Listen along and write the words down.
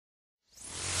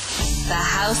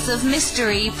House of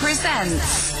Mystery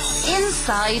presents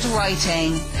Inside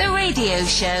Writing, the radio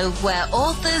show where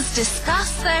authors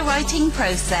discuss their writing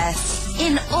process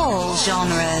in all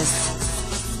genres.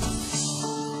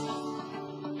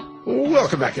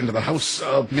 Welcome back into the House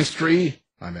of Mystery.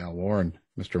 I'm Al Warren.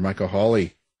 Mr. Michael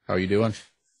Hawley, how are you doing?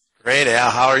 Great,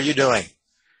 Al. How are you doing?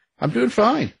 I'm doing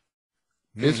fine.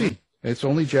 Busy. It's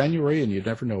only January, and you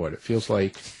never know it. It feels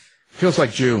like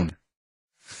June.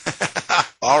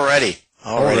 Already.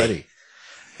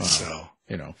 So,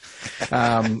 you know.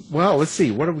 Well, let's see.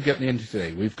 What are we getting into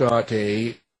today? We've got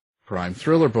a crime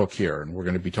thriller book here, and we're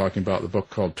going to be talking about the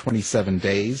book called 27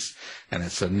 Days, and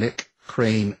it's a Nick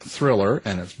Crane thriller,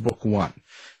 and it's book one.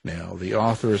 Now, the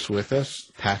author is with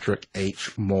us, Patrick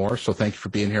H. Moore. So thank you for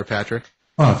being here, Patrick.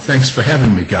 Oh, thanks for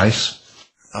having me, guys.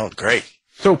 Oh, great.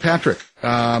 So, Patrick,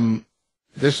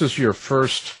 this is your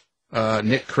first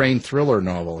Nick Crane thriller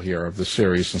novel here of the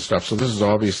series and stuff. So this is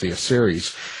obviously a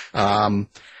series.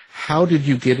 How did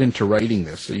you get into writing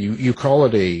this? You call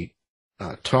it a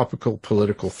topical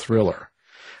political thriller.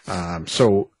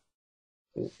 So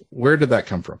where did that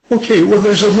come from? Okay, well,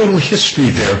 there's a little history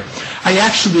there.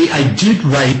 I did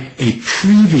write a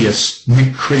previous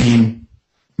Nick Crane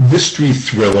mystery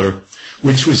thriller,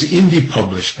 which was indie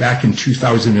published back in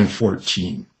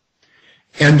 2014.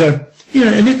 And,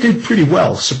 and it did pretty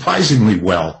well, surprisingly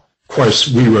well. Of course,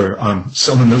 we were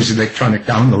selling those electronic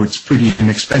downloads pretty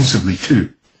inexpensively,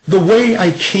 too. The way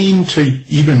I came to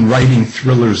even writing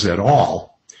thrillers at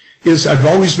all is I've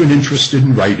always been interested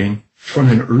in writing from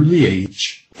an early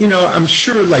age. You know, I'm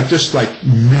sure just like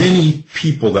many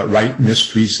people that write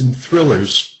mysteries and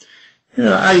thrillers,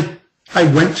 I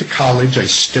went to college, I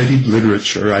studied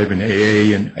literature. I have an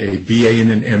AA and a BA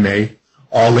and an MA,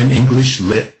 all in English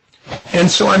Lit.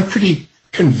 And so I'm pretty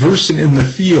conversant in the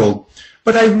field.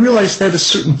 But I realized at a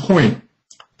certain point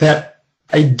that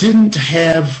I didn't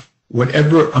have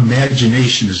whatever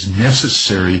imagination is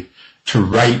necessary to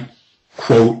write,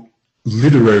 quote,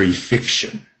 literary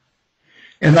fiction.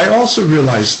 And I also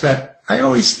realized that I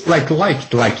always liked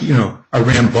a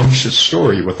rambunctious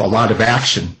story with a lot of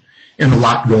action and a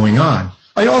lot going on.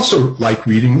 I also like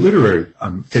reading literary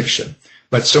fiction.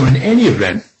 But so in any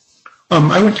event,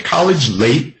 I went to college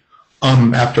late.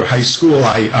 After high school,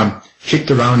 I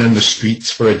kicked around in the streets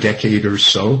for a decade or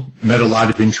so, met a lot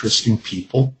of interesting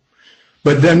people.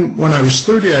 But then when I was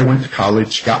 30, I went to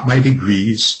college, got my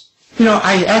degrees.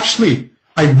 I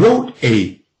wrote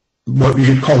what we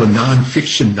would call a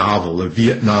nonfiction novel, a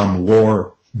Vietnam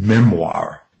War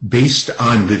memoir, based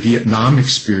on the Vietnam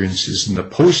experiences and the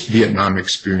post-Vietnam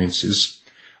experiences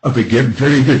of a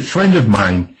very good friend of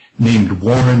mine named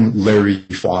Warren Larry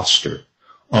Foster.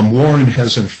 Warren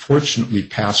has unfortunately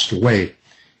passed away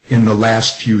in the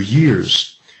last few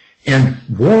years. And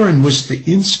Warren was the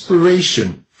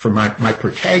inspiration for my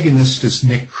protagonist is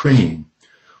Nick Crane.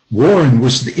 Warren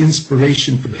was the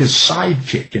inspiration for his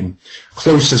sidekick and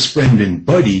closest friend and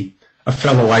buddy, a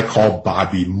fellow I call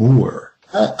Bobby Moore.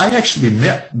 I actually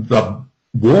met the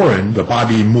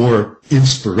Bobby Moore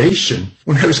inspiration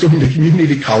when I was going to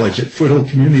community college at Foothill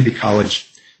Community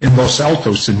College in Los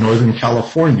Altos in Northern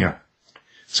California.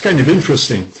 It's kind of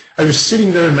interesting. I was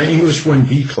sitting there in my English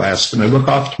 1B class, and I look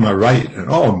off to my right, and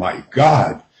oh my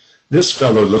God, this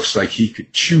fellow looks like he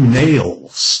could chew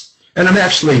nails. And I'm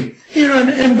actually,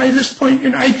 and by this point,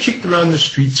 I kicked around the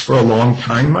streets for a long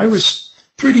time. I was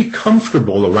pretty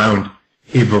comfortable around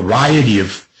a variety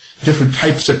of different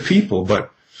types of people,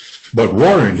 but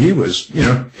Warren, he was,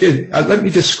 let me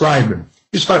describe him.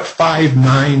 He's about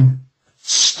 5'9",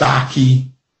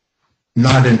 stocky,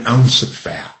 not an ounce of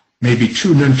fat, maybe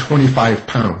 225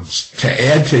 pounds. To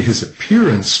add to his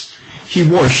appearance, he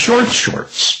wore short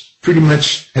shorts pretty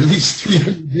much at least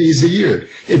 300 days a year.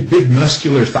 He had big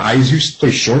muscular thighs, used to play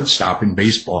shortstop in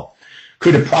baseball.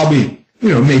 Could have probably,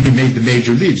 maybe made the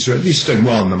major leagues, or at least done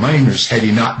well in the minors had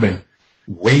he not been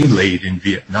waylaid in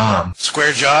Vietnam.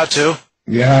 Square jaw, too?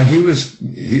 Yeah,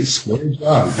 he's square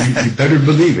jaw. You better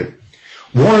believe it.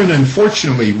 Warren,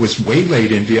 unfortunately, was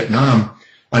waylaid in Vietnam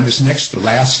on his next to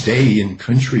last day in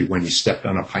country when he stepped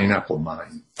on a pineapple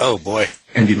mine. Oh, boy.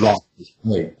 And he lost his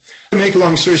leg. To make a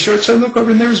long story short, so I look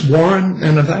over and there's Warren,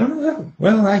 and I thought,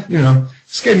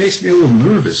 this guy makes me a little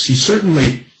nervous. He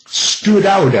certainly stood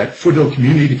out at Foothill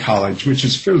Community College, which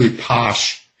is fairly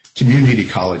posh community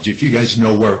college. If you guys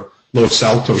know where Los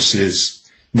Altos is,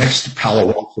 next to Palo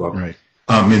Alto, right.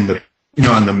 On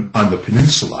the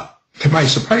peninsula. To my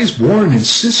surprise, Warren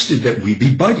insisted that we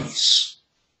be buddies.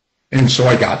 And so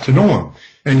I got to know him.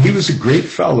 And he was a great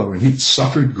fellow, and he'd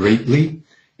suffered greatly.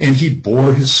 and he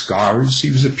bore his scars.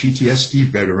 He was a PTSD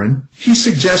veteran. He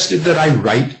suggested that I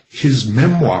write his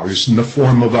memoirs in the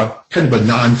form of a kind of a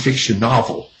nonfiction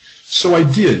novel. So I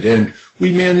did, and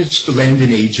we managed to land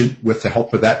an agent with the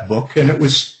help of that book, and it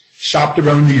was shopped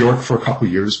around New York for a couple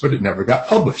of years, but it never got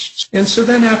published. And so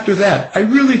then after that, I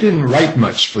really didn't write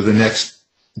much for the next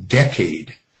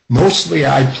decade. Mostly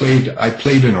I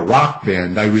played in a rock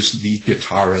band. I was lead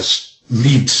guitarist,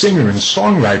 lead singer, and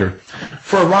songwriter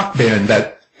for a rock band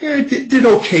that did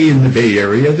okay in the Bay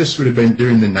Area. This would have been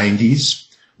during the 90s.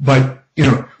 But, you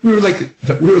know, we were like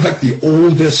the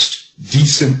oldest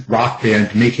decent rock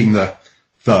band making the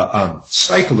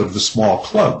cycle of the small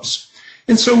clubs.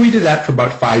 And so we did that for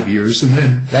about 5 years, and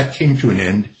then that came to an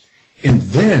end. And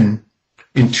then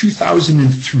in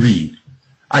 2003,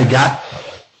 I got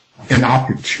an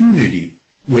opportunity,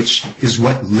 which is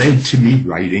what led to me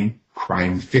writing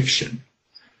crime fiction.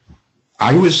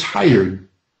 I was hired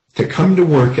to come to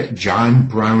work at John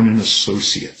Brown and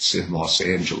Associates in Los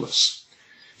Angeles.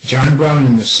 John Brown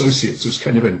and Associates was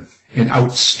kind of an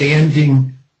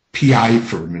outstanding PI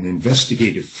firm, an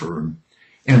investigative firm,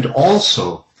 and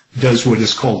also does what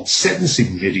is called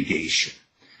sentencing mitigation.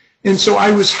 And so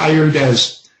I was hired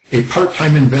as a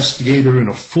part-time investigator and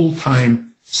a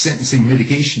full-time sentencing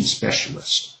mitigation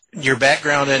specialist. Your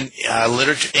background in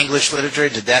English literature,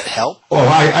 did that help? Oh,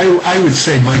 I would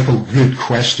say, Michael, good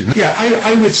question. Yeah,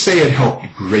 I would say it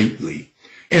helped greatly.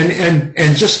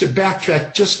 And just to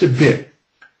backtrack just a bit,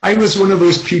 I was one of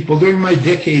those people during my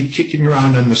decade kicking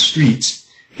around on the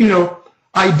streets. You know,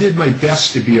 I did my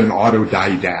best to be an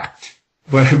autodidact,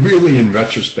 but really in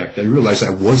retrospect, I realized I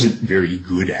wasn't very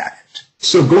good at it.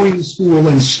 So going to school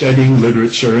and studying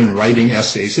literature and writing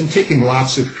essays and taking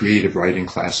lots of creative writing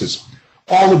classes,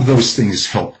 all of those things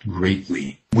helped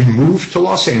greatly. We moved to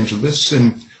Los Angeles,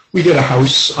 and we get a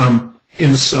house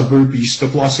in the suburb east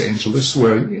of Los Angeles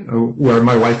where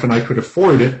my wife and I could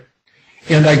afford it.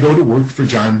 And I go to work for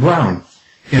John Brown.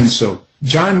 And so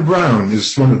John Brown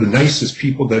is one of the nicest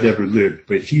people that ever lived,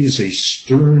 but he is a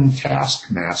stern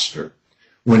taskmaster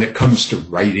when it comes to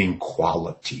writing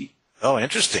quality. Oh,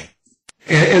 interesting.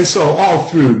 And so all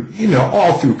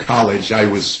through college, I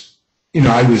was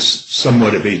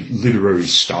somewhat of a literary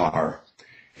star.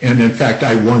 And in fact,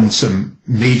 I won some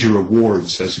major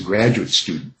awards as a graduate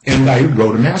student. And I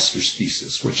wrote a master's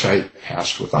thesis, which I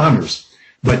passed with honors.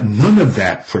 But none of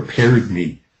that prepared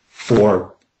me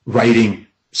for writing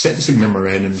sentencing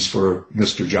memorandums for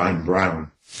Mr. John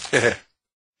Brown.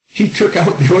 He took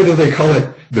out, what do they call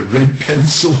it, the red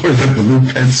pencil or the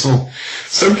blue pencil?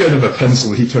 Some kind of a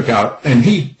pencil he took out, and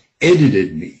he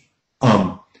edited me.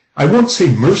 I won't say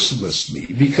mercilessly,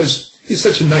 because he's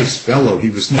such a nice fellow. He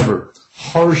was never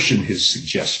harsh in his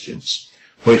suggestions,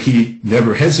 but he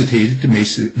never hesitated to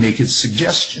make his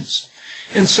suggestions.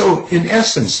 And so, in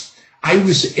essence, I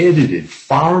was edited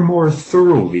far more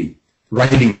thoroughly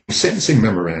writing sentencing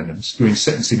memorandums, doing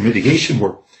sentencing mitigation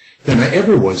work, than I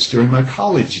ever was during my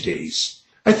college days.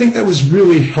 I think that was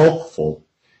really helpful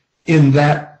in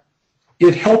that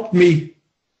it helped me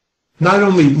not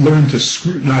only learn to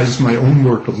scrutinize my own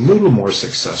work a little more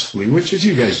successfully, which, as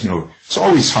you guys know, it's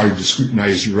always hard to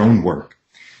scrutinize your own work,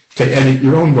 to edit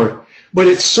your own work, but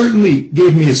it certainly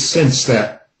gave me a sense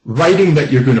that writing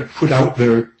that you're going to put out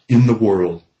there in the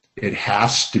world, it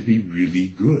has to be really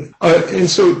good. And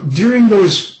so during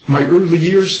my early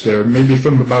years there, maybe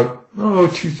from about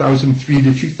 2003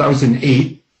 to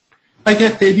 2008, I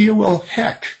got the idea, well,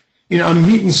 heck, I'm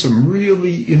meeting some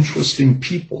really interesting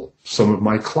people, some of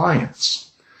my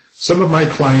clients.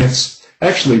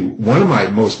 Actually, one of my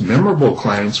most memorable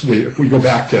clients, if we go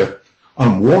back to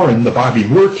Warren, the Bobby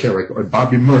Moore character, or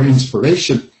Bobby Moore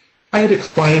inspiration, I had a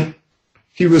client,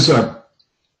 he was a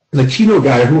Latino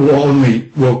guy who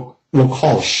we'll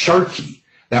call Sharky.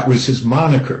 That was his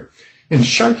moniker. And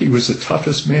Sharky was the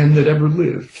toughest man that ever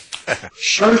lived.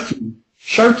 Sharky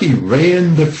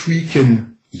ran the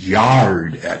freaking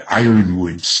yard at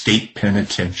Ironwood State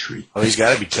Penitentiary. Oh, he's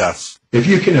got to be tough. If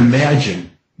you can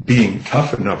imagine being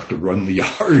tough enough to run the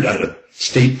yard at a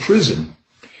state prison.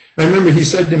 I remember he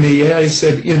said to me,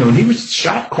 and he was a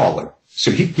shot caller,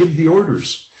 so he'd give the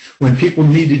orders. When people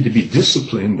needed to be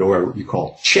disciplined, or what you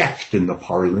call checked in the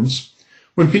parlance,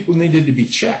 when people needed to be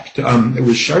checked, it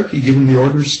was Sharky giving the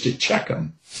orders to check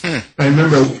them. I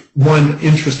remember one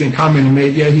interesting comment he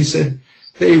made. He said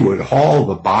they would haul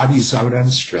the bodies out on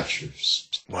stretchers.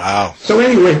 Wow. So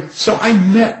anyway, I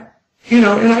met,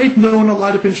 and I'd known a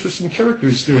lot of interesting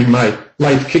characters during my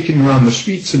life kicking around the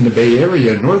streets in the Bay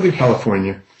Area in Northern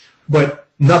California, but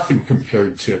nothing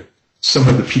compared to some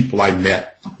of the people I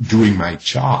met doing my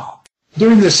job.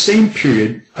 During the same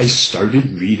period, I started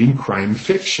reading crime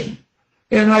fiction.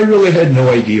 And I really had no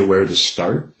idea where to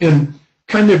start. And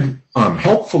kind of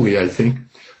helpfully, I think,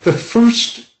 the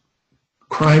first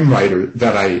crime writer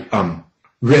that I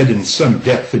read in some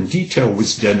depth and detail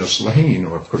was Dennis Lehane,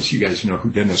 or of course you guys know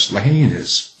who Dennis Lehane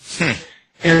is.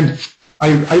 And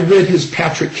I read his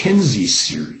Patrick Kenzie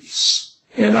series,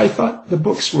 and I thought the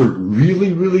books were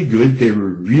really, really good. They were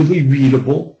really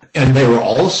readable, and they were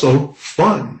also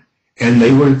fun, and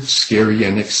they were scary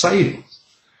and exciting.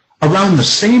 Around the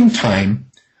same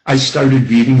time, I started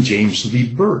reading James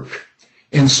Lee Burke,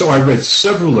 and so I read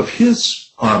several of his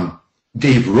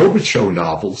Dave Robichaux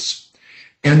novels,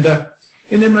 and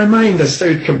in my mind I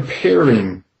started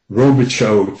comparing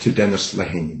Robichaux to Dennis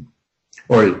Lehane,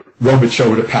 or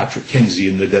Robichaux to Patrick Kenzie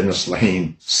in the Dennis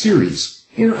Lehane series.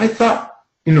 I thought,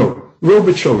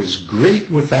 Robichaux is great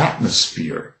with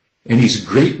atmosphere, and he's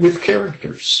great with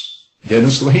characters.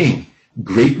 Dennis Lehane,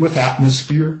 great with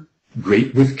atmosphere,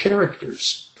 great with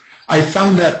characters. I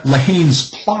found that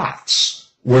Lehane's plots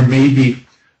were maybe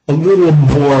a little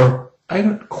more, I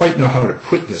don't quite know how to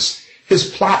put this. His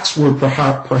plots were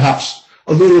perhaps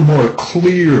a little more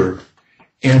clear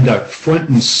and front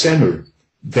and center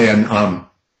than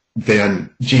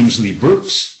James Lee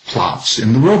Burke's plots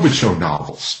in the Robichaux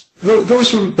novels.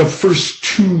 Those were the first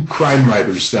two crime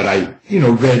writers that I,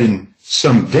 read in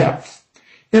some depth.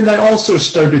 And I also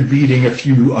started reading a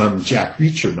few Jack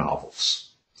Reacher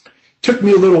novels. Took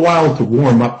me a little while to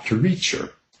warm up to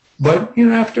Reacher. But,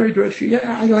 after I'd read a few,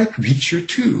 I like Reacher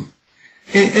too.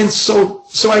 And so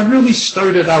I really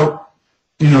started out,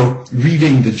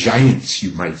 reading the giants,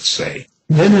 you might say.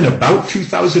 Then in about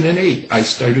 2008, I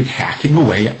started hacking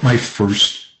away at my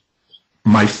first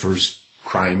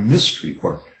crime mystery,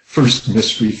 or first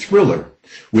mystery thriller,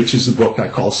 which is the book I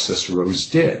call Cicero's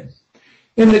Dead.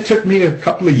 And it took me a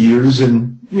couple of years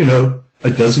and, a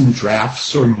dozen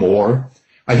drafts or more.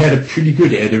 I had a pretty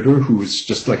good editor who was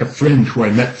just like a friend who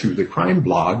I met through the crime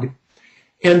blog.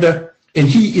 And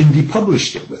he indie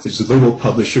published it with his little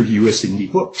publisher, US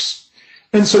Indie Books.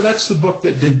 And so that's the book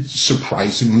that did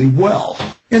surprisingly well.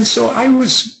 And so I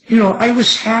was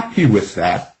happy with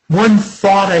that. One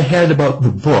thought I had about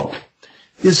the book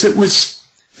is it was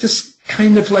just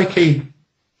kind of like a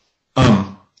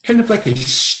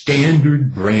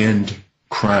standard brand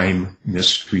crime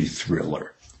mystery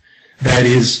thriller. That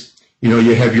is,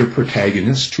 you have your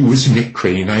protagonist, who was Nick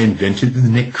Crane. I invented the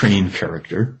Nick Crane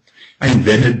character. I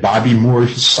invented Bobby Moore,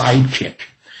 his sidekick.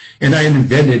 And I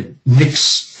invented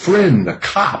Nick's friend, a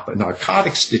cop, a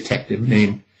narcotics detective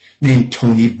named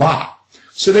Tony Bott.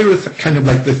 So they were kind of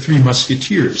like the Three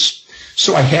Musketeers.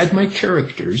 So I had my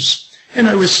characters, and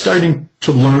I was starting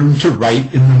to learn to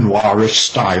write in the noirish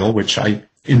style, which I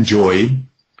enjoyed.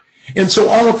 And so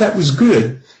all of that was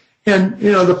good. And,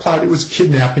 the plot, it was a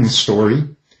kidnapping story.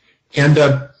 And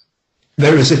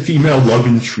there was a female love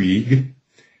intrigue.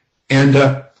 And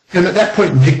at that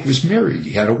point, Nick was married.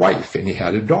 He had a wife and he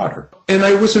had a daughter. And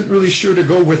I wasn't really sure to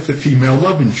go with the female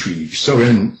love intrigue. So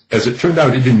as it turned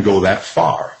out, it didn't go that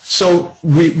far. So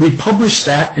we published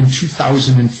that in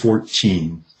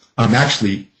 2014.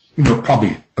 Actually,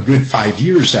 probably a good 5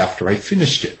 years after I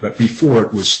finished it, but before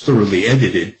it was thoroughly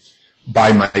edited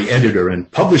by my editor and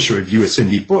publisher of US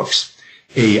Indie Books,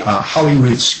 a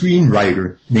Hollywood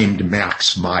screenwriter named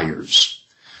Max Myers.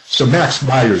 So Max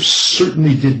Myers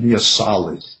certainly did me a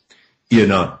solid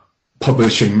in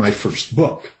publishing my first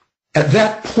book. At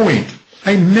that point,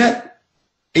 I met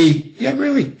a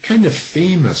really kind of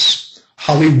famous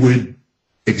Hollywood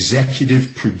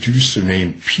executive producer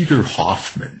named Peter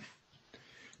Hoffman.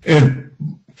 And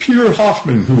Peter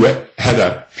Hoffman, who had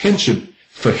a penchant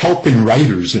for helping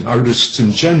writers and artists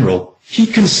in general, he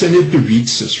consented to read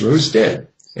Cicero's Dead.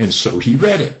 And so he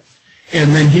read it.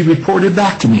 And then he reported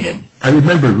back to me. And I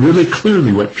remember really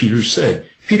clearly what Peter said.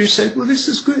 Peter said, well, this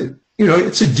is good.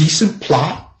 It's a decent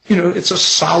plot. It's a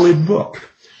solid book.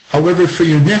 However, for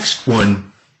your next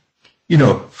one,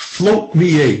 float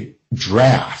me a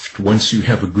draft once you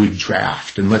have a good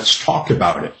draft, and let's talk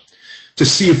about it to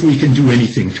see if we can do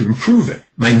anything to improve it.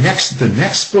 The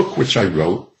next book which I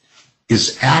wrote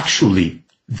is actually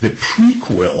the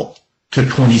prequel to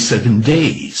 27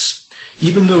 Days.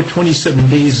 Even though 27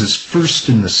 Days is first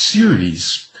in the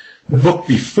series, the book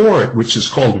before it, which is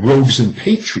called Rogues and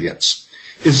Patriots,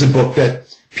 is a book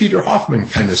that Peter Hoffman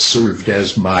kind of served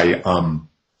as my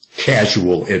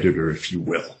casual editor, if you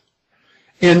will.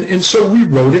 And so we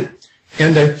wrote it,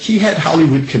 and he had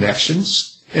Hollywood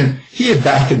connections, and he had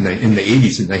back in the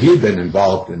 80s, and he had been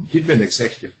involved, and he'd been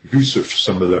executive producer for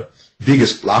some of the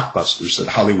biggest blockbusters that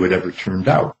Hollywood ever turned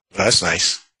out. That's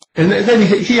nice. And then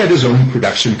he had his own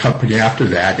production company after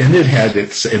that, and it had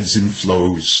its ebbs and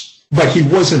flows. But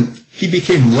he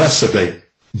became less of a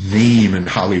name in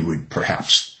Hollywood,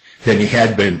 perhaps, than he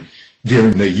had been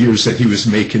during the years that he was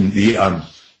making the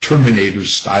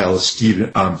Terminator-style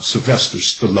Sylvester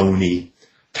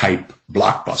Stallone-type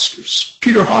blockbusters.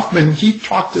 Peter Hoffman, he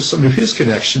talked to some of his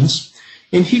connections,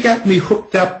 and he got me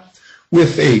hooked up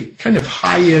with a kind of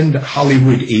high-end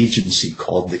Hollywood agency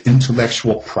called the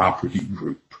Intellectual Property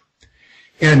Group.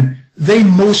 And they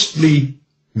mostly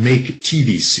make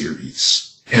TV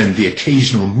series and the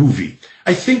occasional movie.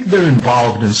 I think they're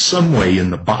involved in some way in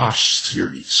the Bosch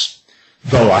series,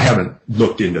 though I haven't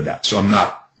looked into that, so I'm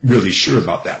not really sure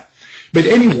about that. But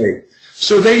anyway,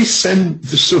 so they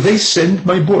send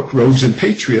my book, Rogues and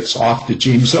Patriots, off to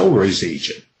James Ellroy's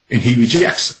agent, and he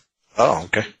rejects it. Oh,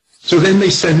 okay. So then they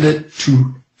send it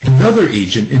to another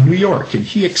agent in New York, and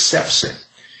he accepts it,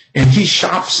 and he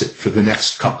shops it for the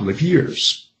next couple of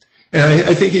years. And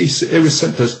I think it was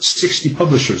sent to 60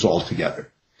 publishers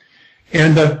altogether.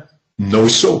 And no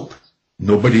soap.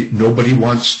 Nobody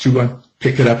wants to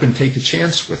pick it up and take a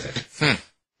chance with it.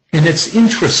 And it's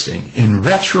interesting. In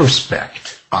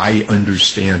retrospect, I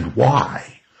understand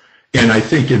why. And I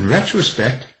think in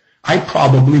retrospect, I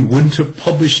probably wouldn't have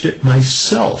published it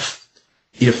myself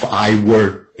if I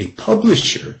were a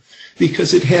publisher,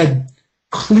 because it had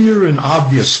clear and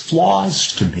obvious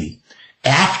flaws to me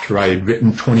after I had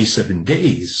written 27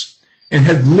 Days and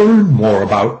had learned more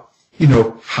about,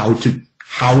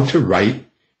 how to write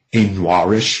a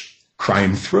noirish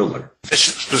crime thriller.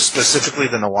 Specifically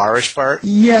the noirish part?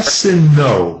 Yes and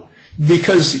no.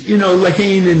 Because,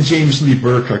 Lehane and James Lee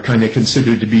Burke are kind of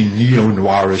considered to be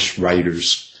neo-noirish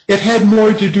writers. It had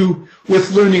more to do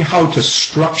with learning how to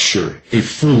structure a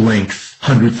full-length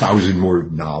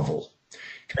 100,000-word novel.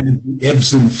 Kind of the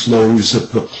ebbs and flows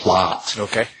of the plot.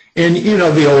 Okay. And,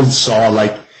 the old saw,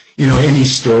 any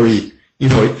story,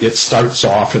 it starts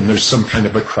off and there's some kind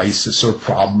of a crisis or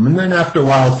problem. And then after a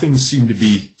while, things seem to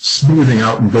be smoothing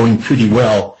out and going pretty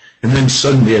well. And then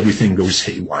suddenly everything goes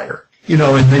haywire. And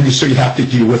then you have to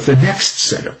deal with the next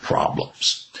set of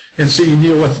problems. And so you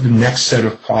deal with the next set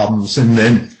of problems, and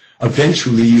then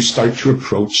eventually you start to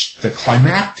approach the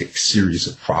climactic series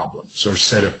of problems or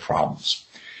set of problems.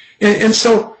 And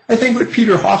so I think what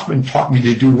Peter Hoffman taught me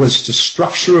to do was to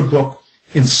structure a book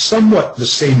in somewhat the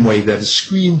same way that a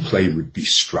screenplay would be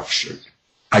structured,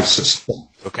 I suspect.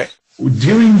 Okay.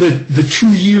 During the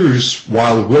 2 years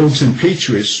while Rogues and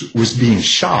Patriots was being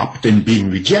shopped and being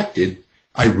rejected,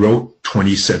 I wrote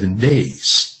 27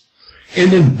 Days.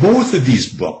 And in both of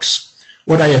these books,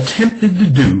 what I attempted to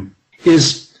do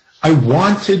is I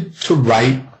wanted to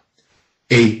write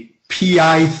a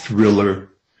PI thriller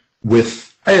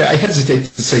with, I hesitate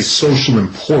to say social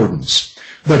importance,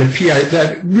 but a PI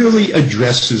that really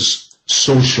addresses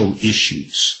social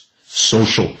issues,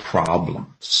 social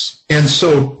problems. And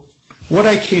so what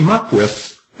I came up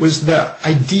with was the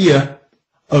idea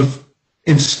of,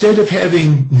 instead of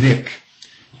having Nick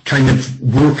kind of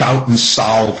work out and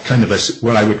solve kind of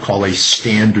what I would call a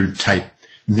standard type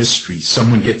mystery.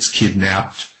 Someone gets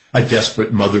kidnapped, a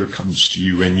desperate mother comes to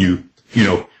you, and you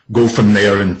go from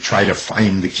there and try to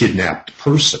find the kidnapped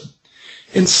person.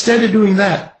 Instead of doing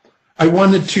that, I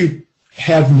wanted to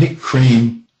have Nick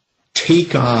Crane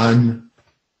take on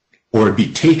or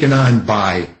be taken on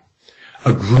by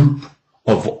a group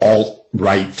of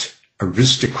alt-right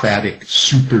aristocratic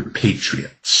super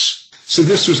patriots. So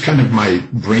this was kind of my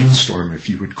brainstorm, if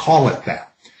you would call it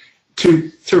that,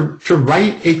 to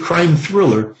write a crime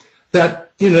thriller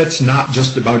that, it's not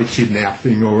just about a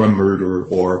kidnapping or a murder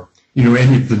or,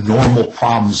 any of the normal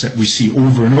problems that we see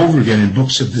over and over again in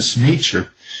books of this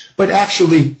nature, but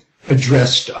actually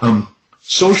addressed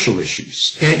social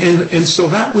issues. And so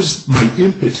that was my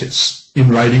impetus in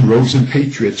writing Rogues and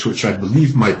Patriots, which I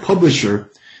believe my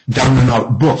publisher, Down and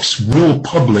Out Books, will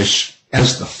publish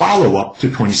as the follow-up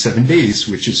to 27 Days,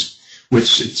 which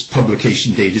its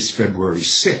publication date is February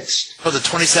 6th. So the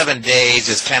 27 Days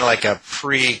is kind of like a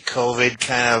pre-COVID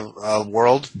kind of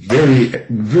world? Very,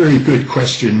 very good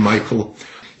question, Michael.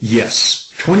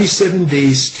 Yes. 27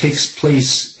 Days takes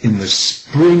place in the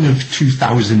spring of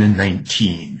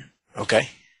 2019. Okay.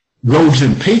 Rogues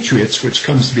and Patriots, which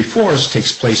comes before us,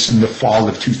 takes place in the fall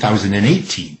of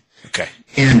 2018. Okay.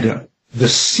 And the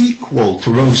sequel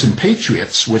to Rogues and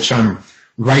Patriots, which I'm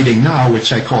writing now,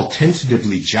 which I call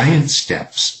tentatively Giant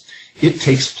Steps, it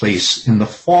takes place in the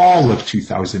fall of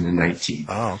 2019.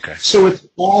 Oh, okay. So it's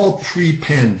all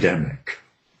pre-pandemic.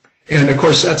 And of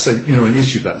course, that's an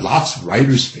issue that lots of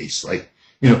writers face. Like,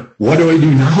 what do I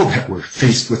do now that we're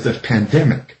faced with a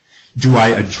pandemic? Do I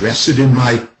address it in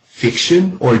my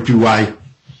fiction, or do I,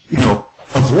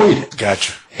 avoid it?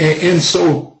 Gotcha. And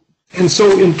so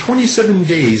in 27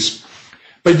 Days,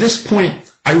 by this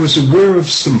point, I was aware of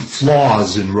some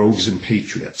flaws in Rogues and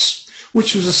Patriots,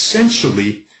 which was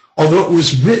essentially, although it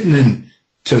was written in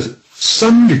to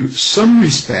some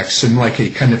respects in like a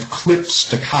kind of clipped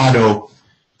staccato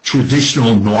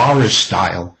traditional noirish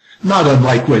style, not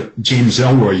unlike what James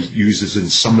Ellroy uses in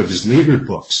some of his later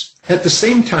books. At the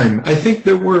same time, I think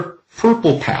there were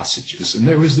purple passages and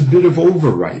there was a bit of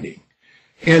overwriting.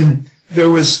 And there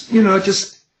was,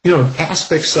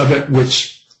 aspects of it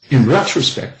which, in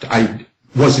retrospect, I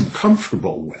wasn't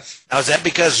comfortable with. Now, is that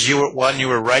because you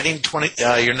were writing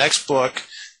your next book,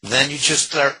 then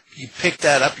you picked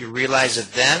that up, you realized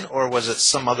it then, or was it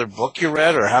some other book you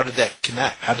read, or how did that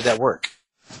connect? How did that work?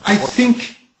 I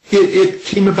think it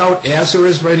came about as I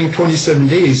was writing 27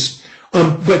 Days,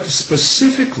 but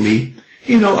specifically,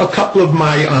 a couple of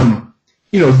my,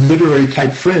 literary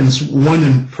type friends, one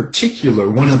in particular,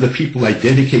 one of the people I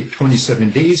dedicate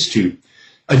 27 Days to,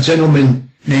 a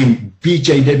gentleman named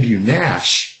B.J.W.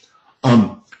 Nash,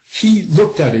 he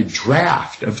looked at a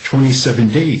draft of 27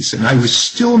 Days, and I was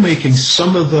still making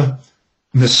some of the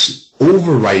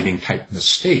overwriting type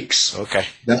mistakes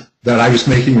that I was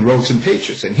making in Rogues and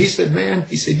Patriots. And he said,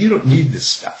 you don't need this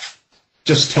stuff.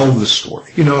 Just tell the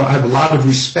story. I have a lot of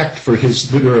respect for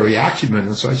his literary acumen,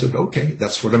 and so I said, okay,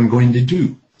 that's what I'm going to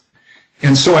do.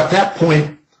 And so at that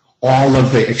point, all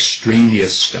of the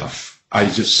extraneous stuff, I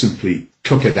just simply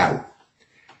took it out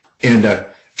and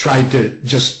tried to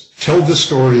just tell the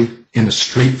story in a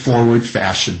straightforward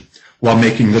fashion while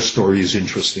making the story as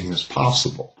interesting as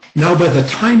possible. Now, by the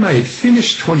time I had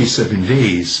finished 27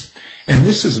 Days, and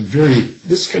this is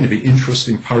kind of an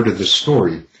interesting part of the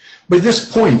story, by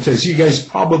this point, as you guys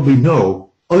probably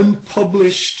know,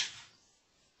 unpublished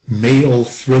male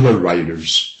thriller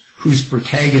writers whose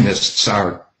protagonists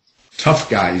are tough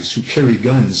guys who carry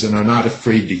guns and are not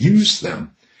afraid to use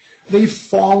them, they've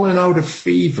fallen out of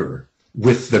favor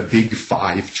with the big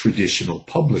five traditional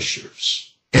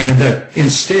publishers. And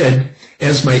instead,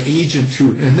 as my agent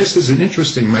and this is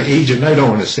my agent, I don't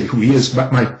want to say who he is,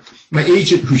 but my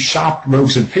agent who shopped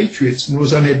Rogues and Patriots and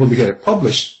was unable to get it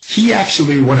published, he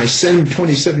actually, when I sent him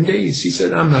 27 Days, he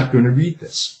said, I'm not going to read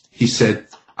this. He said,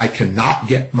 I cannot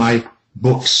get my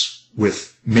books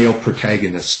with male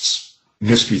protagonists,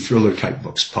 mystery thriller type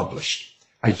books published.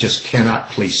 I just cannot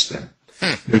place them.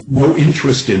 There's no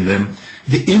interest in them.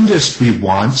 The industry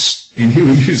wants, and here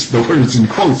we use the words in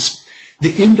quotes,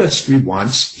 the industry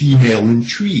wants female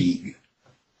intrigue.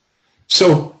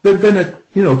 So there'd been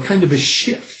a, kind of a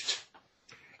shift.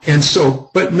 And so,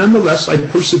 but nonetheless, I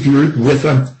persevered with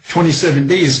 27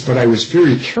 Days, but I was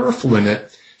very careful in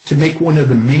it to make one of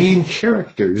the main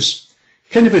characters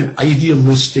kind of an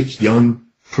idealistic, young,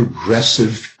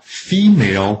 progressive,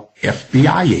 female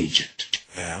FBI agent.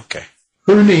 Yeah, okay.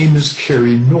 Her name is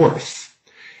Carrie North.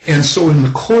 And so in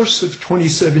the course of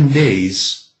 27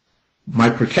 Days, my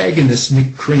protagonist,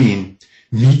 Nick Crane,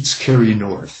 meets Carrie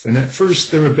North. And at first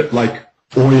they're a bit like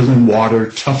oil and water,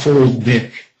 tough old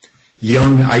Nick,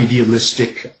 young,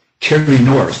 idealistic Carrie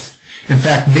North. In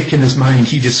fact, Nick in his mind,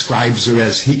 he describes her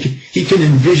as, he can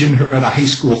envision her at a high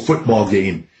school football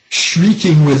game,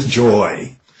 shrieking with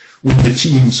joy when the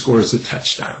team scores a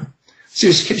touchdown.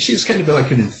 So she's kind of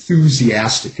like an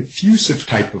enthusiastic, effusive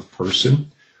type of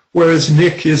person, whereas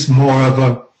Nick is more of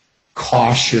a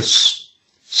cautious,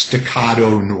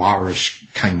 staccato,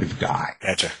 noirish kind of guy.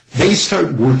 Gotcha. They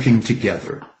start working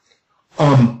together.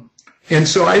 And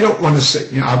so I don't want to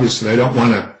say, obviously I don't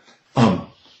want to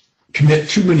commit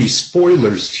too many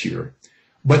spoilers here,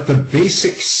 but the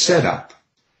basic setup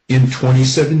in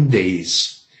 27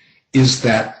 Days is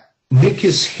that Nick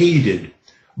is hated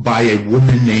by a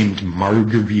woman named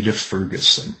Margarita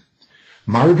Ferguson.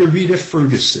 Margarita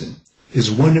Ferguson is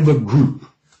one of a group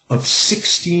of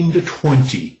 16 to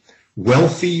 20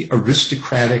 wealthy,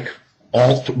 aristocratic,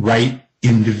 alt-right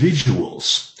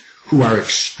individuals who are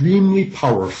extremely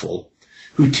powerful,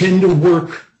 who tend to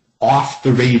work off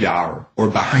the radar or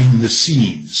behind the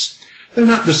scenes. They're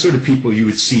not the sort of people you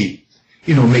would see,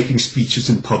 making speeches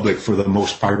in public for the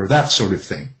most part or that sort of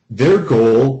thing. Their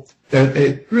goal,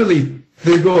 they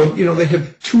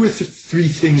have two or three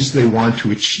things they want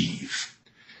to achieve.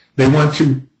 They want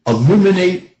to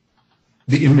eliminate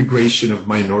the immigration of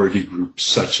minority groups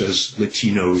such as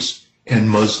Latinos and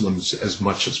Muslims as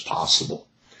much as possible.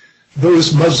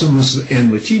 Those Muslims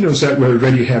and Latinos that we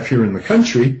already have here in the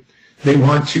country, they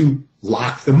want to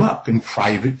lock them up in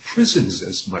private prisons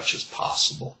as much as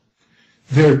possible.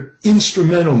 They're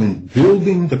instrumental in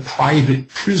building the private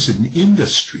prison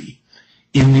industry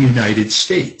in the United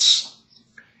States.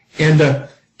 And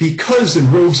because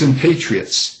in Rogues and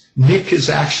Patriots, Nick is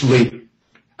actually,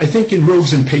 I think in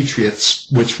Rogues and Patriots,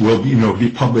 which will be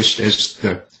published as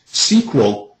the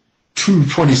sequel to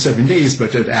 27 Days,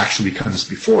 but it actually comes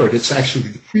before it. It's actually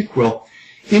the prequel.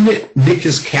 In it, Nick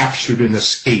is captured and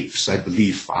escapes, I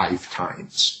believe, 5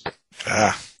 times.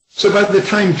 So by the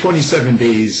time 27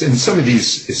 Days, and some of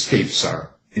these escapes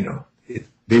are,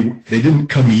 they didn't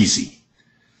come easy.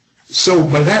 So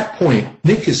by that point,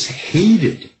 Nick is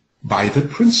hated by the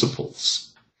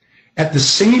principals. At the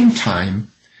same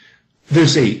time,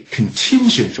 there's a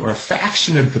contingent or a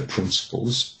faction of the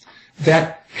principals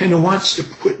that kind of wants to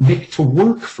put Nick to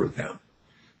work for them.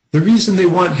 The reason they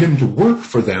want him to work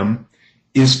for them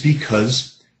is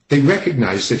because they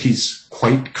recognize that he's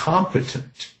quite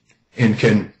competent and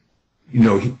can,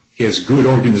 he has good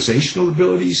organizational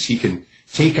abilities, he can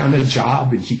take on a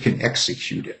job and he can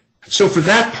execute it. So for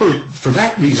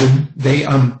that reason,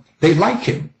 they like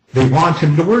him. They want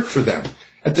him to work for them.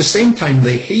 At the same time,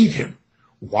 they hate him.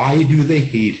 Why do they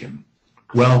hate him?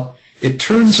 Well, it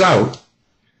turns out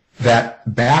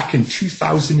that back in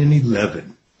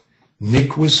 2011,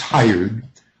 Nick was hired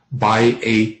by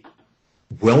a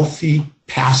wealthy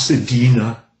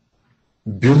Pasadena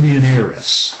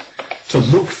billionairess to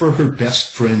look for her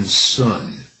best friend's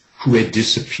son who had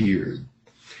disappeared.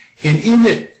 And in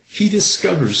it, he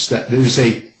discovers that there's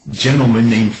a gentleman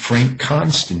named Frank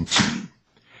Constantine.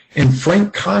 And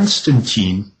Frank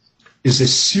Constantine is a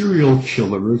serial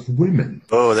killer of women.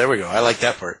 Oh, there we go. I like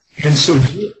that part. And so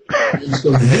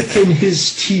Nick and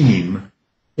his team,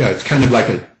 it's kind of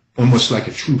like almost like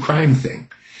a true crime thing.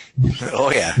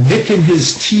 Oh, yeah. Nick and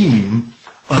his team,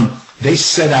 they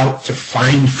set out to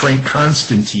find Frank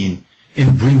Constantine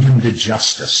and bring him to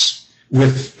justice.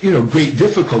 With, great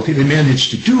difficulty, they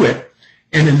managed to do it.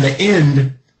 And in the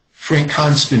end, Frank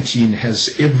Constantine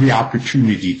has every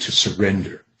opportunity to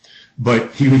surrender.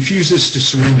 But he refuses to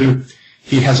surrender.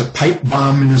 He has a pipe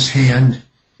bomb in his hand,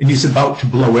 and he's about to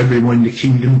blow everyone to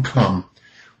kingdom come,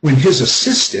 when his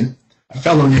assistant, a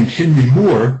fellow named Henry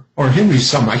Moore, or Henry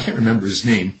some, I can't remember his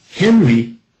name,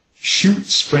 Henry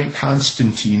shoots Frank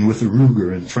Constantine with a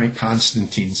Ruger, and Frank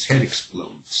Constantine's head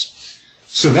explodes.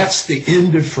 So that's the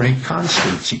end of Frank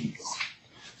Constantine.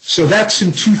 So that's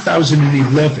in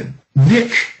 2011.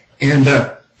 Nick and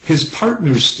his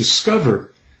partners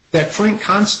discover that Frank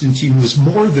Constantine was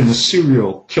more than a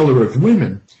serial killer of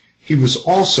women. He was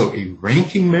also a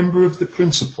ranking member of the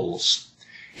principals,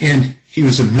 and he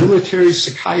was a military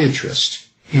psychiatrist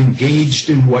engaged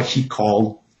in what he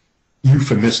called,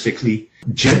 euphemistically,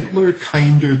 gentler,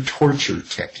 kinder torture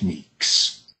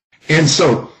techniques. And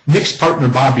so Nick's partner,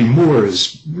 Bobby Moore,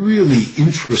 is really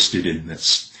interested in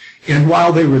this. And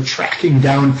while they were tracking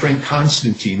down Frank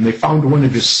Constantine, they found one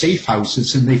of his safe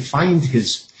houses, and they find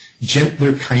his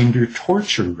gentler, kinder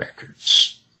torture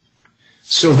records.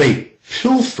 So they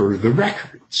pilfer the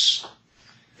records.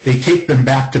 They take them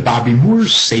back to Bobby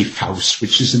Moore's safe house,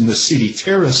 which is in the City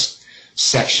Terrace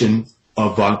section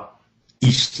of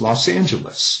East Los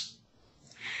Angeles.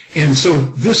 And so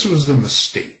this was a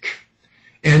mistake.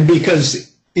 And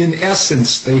because, in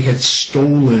essence, they had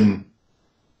stolen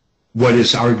what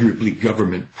is arguably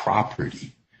government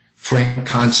property, Frank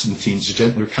Constantine's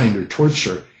gentler, kinder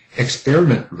torture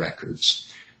experiment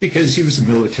records, because he was a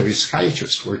military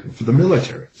psychiatrist working for the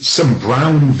military. Some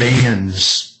brown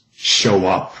vans show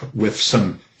up with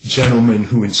some gentlemen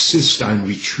who insist on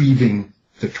retrieving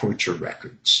the torture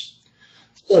records.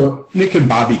 So Nick and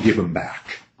Bobby give them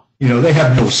back. They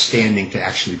have no standing to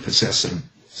actually possess them,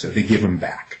 so they give them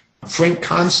back. Frank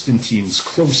Constantine's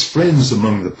close friends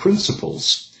among the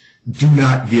principals do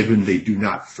not give and they do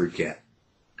not forget.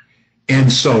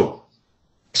 And so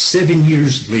 7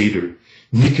 years later,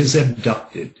 Nick is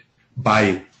abducted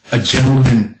by a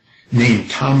gentleman named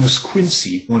Thomas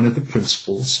Quincy, one of the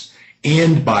principals,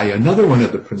 and by another one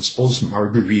of the principals,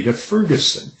 Margarita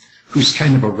Ferguson, who's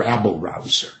kind of a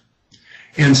rabble-rouser.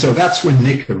 And so that's when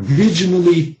Nick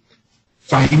originally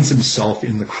finds himself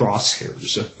in the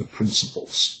crosshairs of the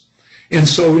principals. And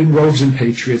so in Rogues and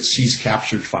Patriots, he's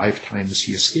captured 5 times,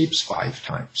 he escapes 5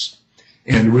 times.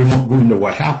 And we won't go into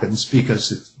what happens because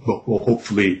the book will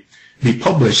hopefully be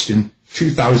published in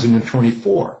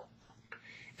 2024.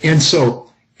 And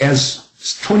so as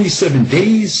 27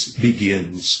 Days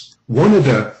begins, one of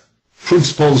the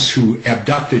principals who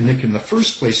abducted Nick in the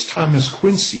first place, Thomas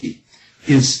Quincy,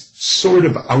 is sort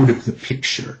of out of the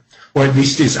picture, or at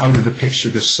least is out of the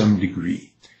picture to some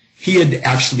degree. He had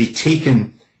actually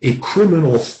taken a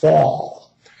criminal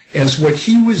fall, as what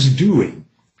he was doing,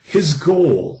 his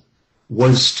goal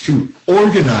was to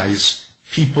organize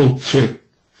people to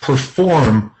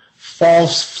perform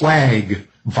false flag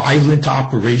violent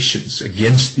operations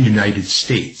against the United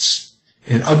States.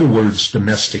 In other words,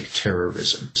 domestic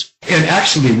terrorism. And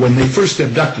actually, when they first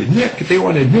abducted Nick, they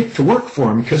wanted Nick to work for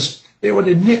them because they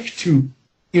wanted Nick to,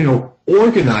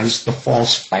 organize the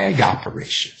false flag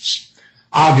operations.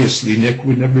 Obviously, Nick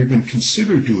would never even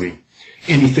consider doing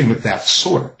anything of that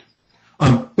sort.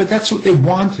 But that's what they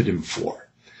wanted him for.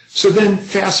 So then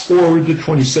fast forward to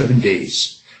 27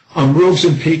 days. Rogues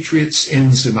and Patriots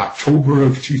ends in October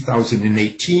of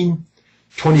 2018.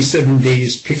 27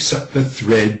 Days picks up the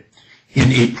thread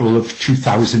in April of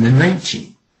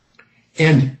 2019.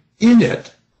 And in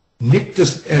it, Nick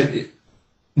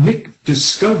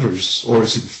discovers or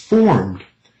is informed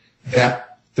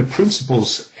that the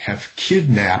principals have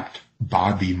kidnapped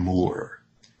Bobby Moore,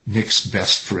 Nick's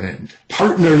best friend,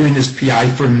 partner in his PI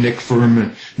firm, Nick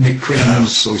Crane and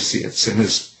Associates, and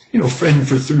his friend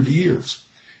for 30 years.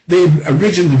 They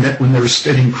originally met when they were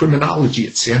studying criminology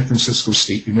at San Francisco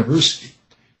State University,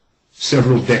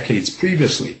 several decades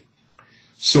previously.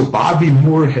 So Bobby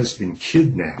Moore has been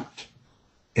kidnapped,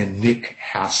 and Nick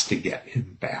has to get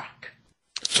him back.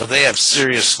 So they have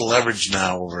serious leverage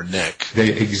now over Nick.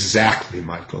 Exactly,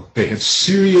 Michael. They have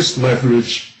serious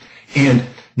leverage, and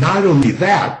not only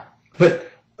that,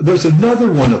 but there's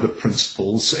another one of the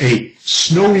principals, a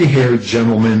snowy-haired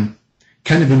gentleman,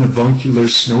 kind of an avuncular,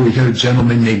 snowy-haired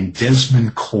gentleman named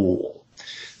Desmond Cole.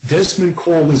 Desmond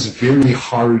Cole is very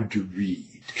hard to read,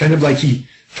 kind of like he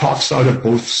talks out of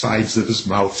both sides of his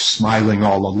mouth, smiling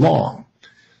all along.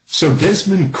 So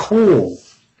Desmond Cole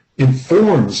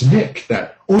informs Nick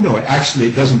that, oh no, actually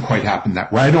it doesn't quite happen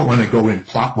that way. I don't want to go in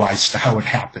plot-wise to how it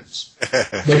happens.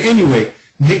 But anyway,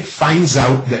 Nick finds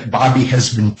out that Bobby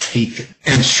has been taken.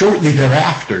 And shortly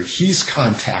thereafter, he's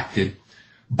contacted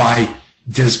by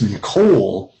Desmond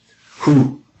Cole,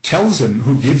 who gives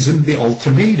him the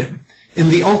ultimatum. And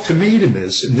the ultimatum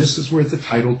is, and this is where the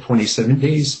title 27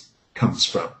 Days comes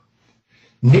from,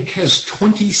 Nick has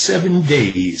 27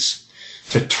 days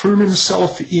to turn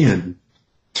himself in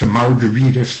to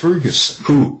Margarita Ferguson,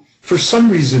 who, for some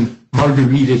reason,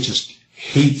 Margarita just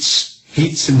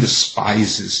hates and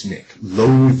despises Nick,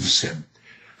 loathes him.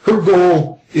 Her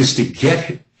goal is to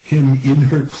get him in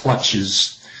her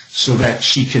clutches so that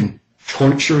she can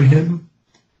torture him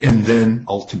and then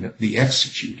ultimately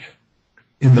execute him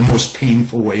in the most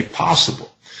painful way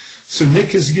possible. So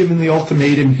Nick is given the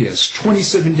ultimatum. He has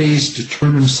 27 days to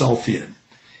turn himself in.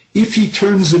 If he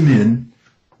turns him in,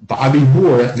 Bobby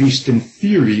Moore, at least in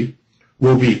theory,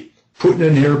 will be put in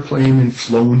an airplane and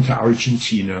flown to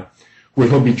Argentina, where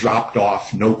he'll be dropped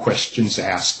off, no questions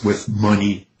asked, with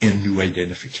money and new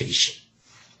identification.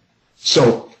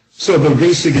 So the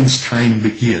race against time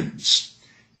begins.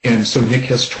 And so Nick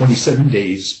has 27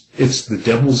 days. It's the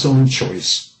devil's own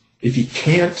choice. If he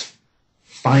can't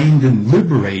find and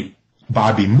liberate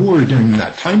Bobby Moore during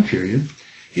that time period,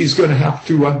 he's going to have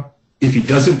to, if he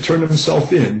doesn't turn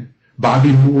himself in,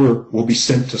 Bobby Moore will be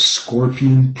sent to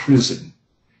Scorpion Prison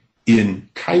in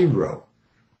Cairo,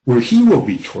 where he will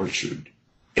be tortured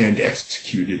and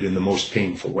executed in the most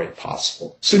painful way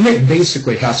possible. So Nick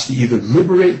basically has to either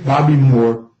liberate Bobby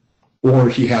Moore or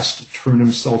he has to turn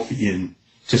himself in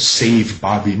to save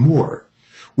Bobby Moore.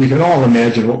 We can all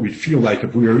imagine what we'd feel like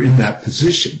if we were in that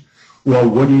position. Well,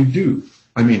 what do?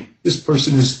 I mean, this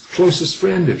person is the closest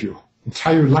friend of your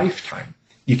entire lifetime.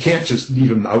 You can't just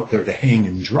leave him out there to hang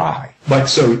and dry. But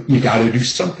so you got to do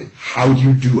something. How do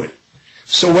you do it?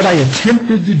 So what I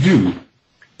attempted to do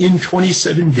in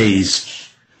 27 days,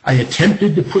 I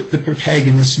attempted to put the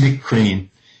protagonist, Nick Crane,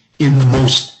 in the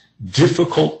most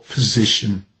difficult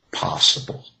position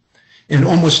possible. An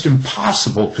almost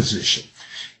impossible position.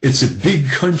 It's a big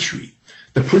country.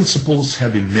 The principals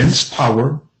have immense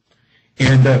power,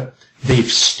 and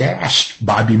they've stashed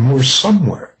Bobby Moore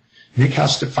somewhere. Nick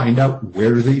has to find out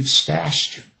where they've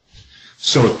stashed him.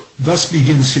 So thus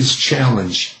begins his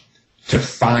challenge to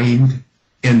find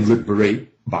and liberate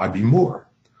Bobby Moore.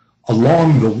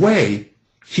 Along the way,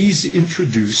 he's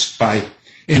introduced by,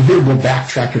 and here we'll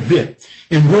backtrack a bit,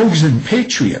 in Rogues and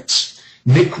Patriots,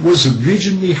 Nick was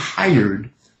originally hired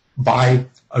by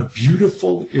a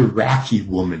beautiful Iraqi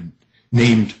woman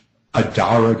named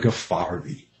Adara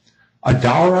Ghaffari.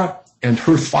 Adara and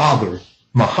her father,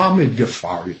 Mohammed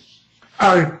Ghaffari,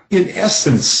 are in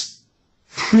essence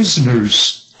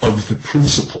prisoners of the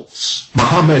principals.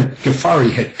 Mohammed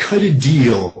Ghaffari had cut a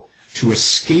deal to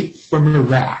escape from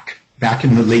Iraq back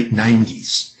in the late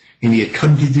 90s, and he had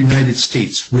come to the United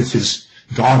States with his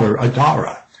daughter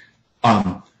Adara.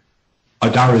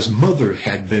 Adara's mother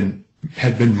had been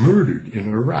murdered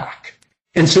in Iraq.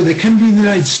 And so they come to the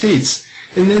United States,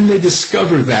 and then they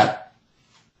discover that,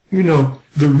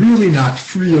 they're really not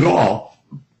free at all.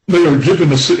 They are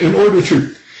given in order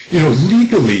to,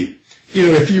 legally,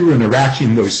 if you were an Iraqi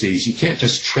in those days, you can't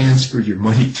just transfer your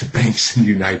money to banks in the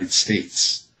United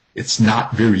States. It's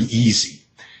not very easy,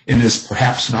 and is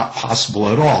perhaps not possible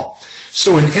at all.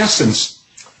 So in essence,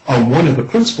 one of the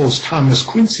principals, Thomas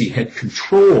Quincy, had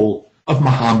control of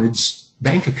Muhammad's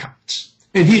bank accounts.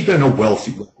 And he'd been a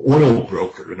wealthy oil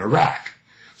broker in Iraq.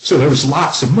 So there was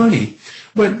lots of money,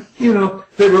 but,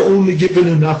 they were only given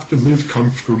enough to live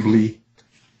comfortably.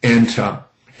 And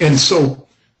so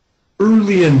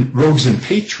early in Rogues and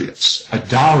Patriots,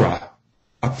 Adara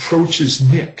approaches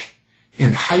Nick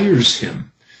and hires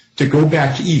him to go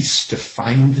back east to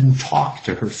find and talk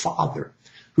to her father,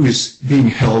 who is being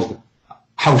held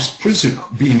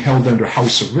under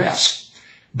house arrest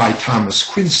by Thomas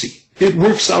Quincy. It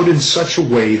works out in such a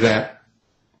way that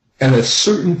at a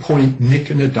certain point, Nick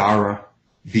and Adara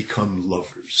become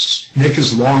lovers. Nick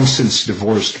is long since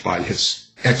divorced by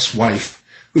his ex-wife,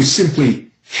 who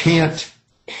simply can't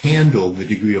handle the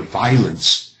degree of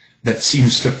violence that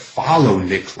seems to follow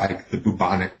Nick like the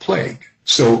bubonic plague.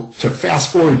 So to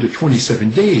fast forward to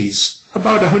 27 days,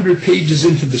 about 100 pages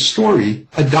into the story,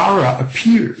 Adara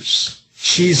appears.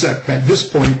 She's at this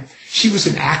point, she was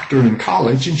an actor in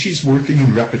college, and she's working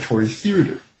in repertory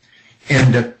theater.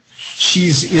 And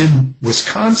she's in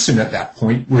Wisconsin at that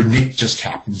point, where Nick just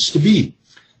happens to be.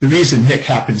 The reason Nick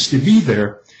happens to be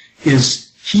there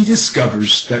is he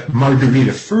discovers that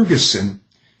Margarita Ferguson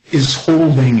is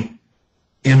holding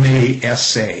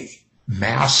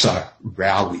Massa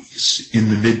rallies in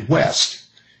the Midwest,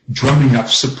 drumming up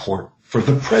support for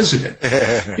the president.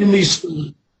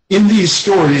 In these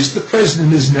stories, the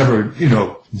president is never,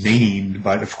 named,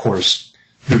 but of course,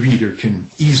 the reader can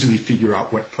easily figure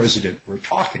out what president we're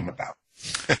talking about.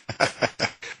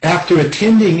 After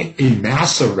attending a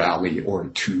Massa rally or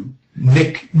two,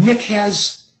 Nick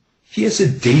has a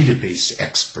database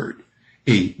expert,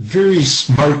 a very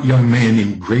smart young man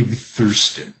named Greg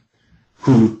Thurston,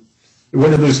 who,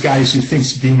 one of those guys who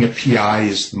thinks being a PI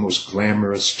is the most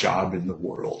glamorous job in the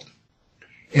world.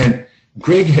 And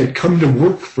Greg had come to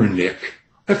work for Nick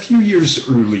a few years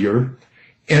earlier,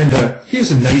 and he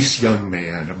is a nice young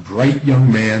man, a bright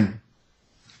young man,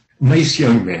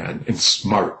 and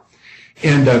smart.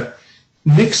 And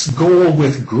Nick's goal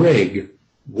with Greg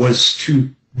was to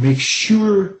make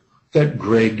sure that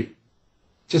Greg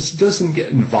just doesn't get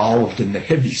involved in the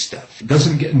heavy stuff,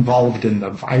 doesn't get involved in the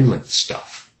violent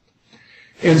stuff.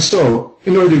 And so,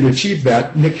 in order to achieve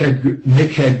that, Nick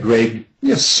had Greg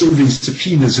serving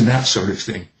subpoenas and that sort of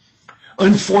thing.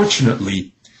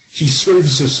 Unfortunately, he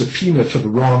serves a subpoena to the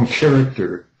wrong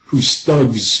character, whose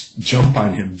thugs jump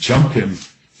him,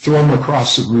 throw him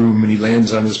across the room, and he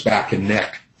lands on his back and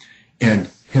neck, and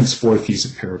henceforth he's a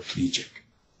paraplegic.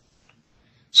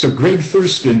 So Greg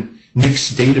Thurston,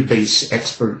 Nick's database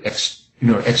expert,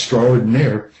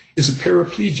 extraordinaire, is a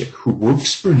paraplegic who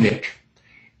works for Nick,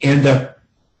 and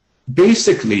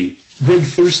basically, Greg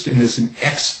Thurston is an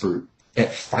expert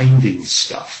at finding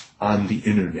stuff on the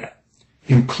internet,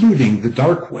 including the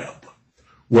dark web,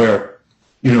 where,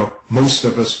 most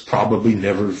of us probably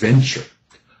never venture.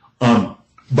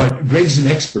 But Greg's an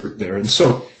expert there. And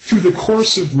so through the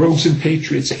course of Rogues and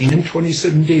Patriots and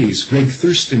 27 days, Greg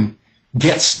Thurston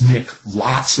gets Nick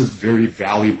lots of very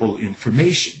valuable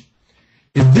information.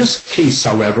 In this case,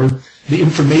 however, the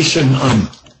information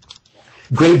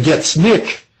Greg gets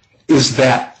Nick is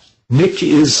that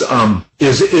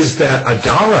that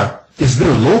Adara is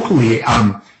there locally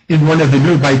in one of the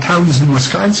nearby towns in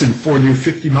Wisconsin, 40 or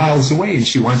 50 miles away, and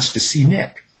she wants to see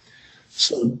Nick.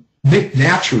 So Nick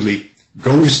naturally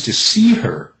goes to see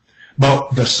her,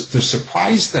 but the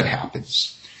surprise that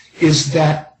happens is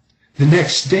that the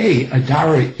next day,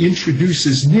 Adara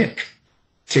introduces Nick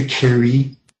to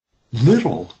Carrie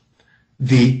Little,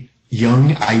 the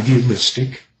young,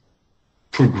 idealistic,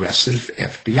 progressive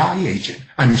FBI agent.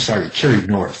 I'm sorry, Carrie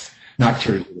North, not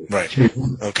Carrie Little. Right. Carrie,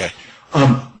 okay.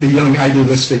 The young,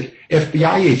 idealistic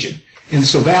FBI agent. And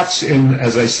so that's, and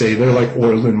as I say, they're like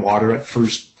oil and water at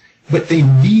first, but they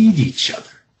need each other.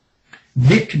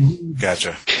 Nick needs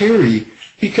Carrie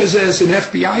because as an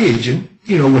FBI agent,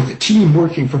 with the team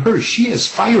working for her, she has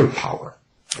firepower.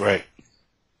 Right.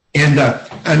 And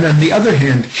on the other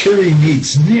hand, Carrie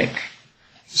needs Nick.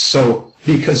 So,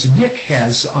 because Nick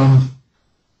has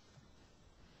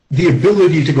the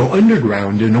ability to go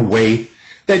underground in a way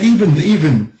that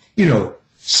even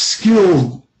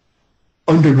skilled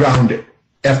underground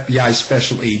FBI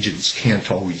special agents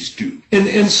can't always do.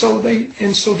 And so they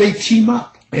team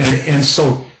up. And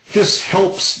so this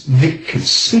helps Nick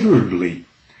considerably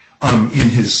in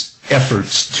his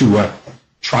efforts to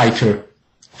try to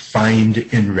find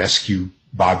and rescue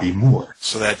Bobby Moore.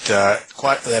 So that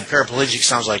paraplegic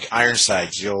sounds like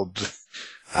Ironsides, the old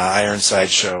Ironside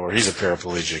show where he's a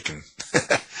paraplegic, and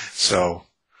so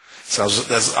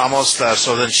that's almost.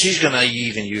 So then she's going to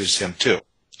even use him too,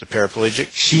 the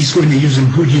paraplegic. She's going to use him.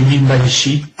 Who do you mean by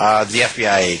she? The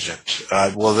FBI agent.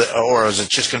 Or is it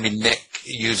just going to be Nick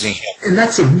using him? And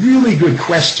that's a really good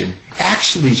question.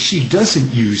 Actually, she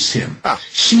doesn't use him. Huh.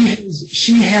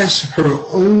 She has her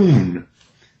own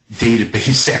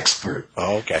database expert.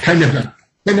 Oh, okay. Kind of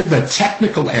a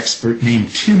technical expert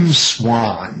named Tim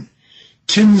Swan.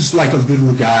 Tim's like a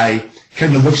little guy,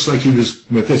 kind of looks like he was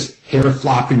with his hair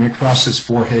flopping across his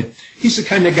forehead. He's the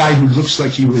kind of guy who looks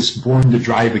like he was born to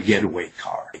drive a getaway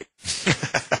car.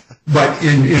 But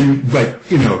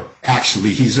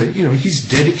actually he's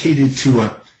dedicated to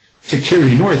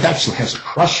Carrie North. Actually has a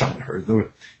crush on her,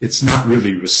 though it's not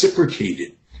really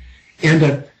reciprocated.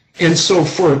 And so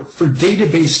for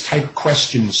database type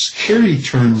questions, Carrie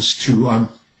turns to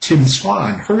Tim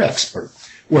Swan, her expert,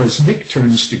 whereas Nick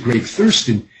turns to Greg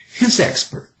Thurston, his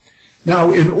expert.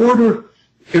 Now, in order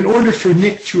for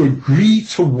Nick to agree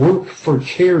to work for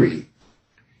Carrie,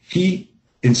 he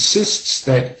insists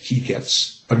that he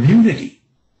gets immunity.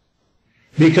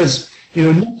 Because,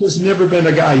 Nick has never been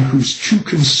a guy who's too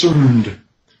concerned,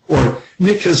 or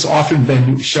Nick has often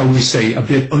been, shall we say, a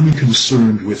bit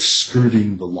unconcerned with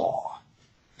skirting the law.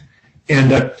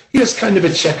 And he has kind of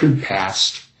a checkered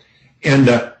past.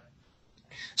 And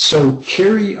so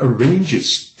Carrie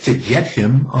arranges to get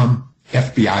him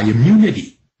FBI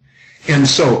immunity. And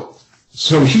so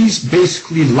he's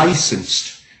basically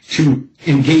licensed to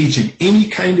engage in any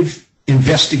kind of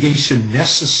investigation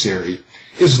necessary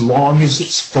as long as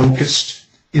it's focused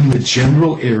in the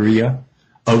general area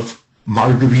of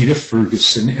Margarita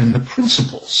Ferguson and the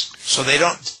principals. So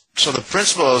the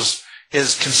principal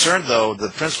is concerned, though. The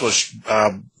principal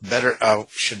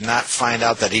should not find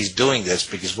out that he's doing this,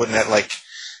 because wouldn't that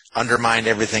undermine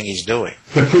everything he's doing?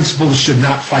 The principal should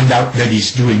not find out that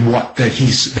he's doing what? That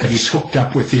he's hooked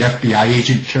up with the FBI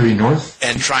agent Carrie North?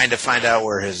 And trying to find out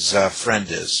where his friend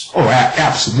is. Oh,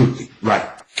 absolutely. Right.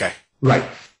 Okay. Right.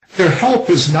 Their help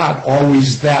is not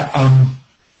always that,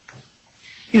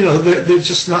 they're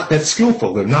just not that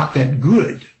skillful. They're not that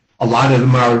good. A lot of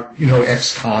them are,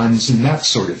 ex-cons and that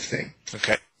sort of thing.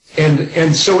 Okay.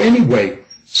 And so anyway,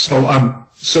 so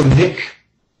Nick,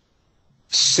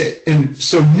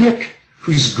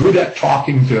 who's good at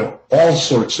talking to all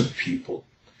sorts of people,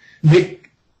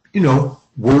 Nick,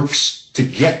 works to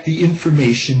get the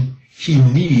information he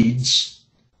needs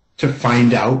to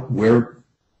find out where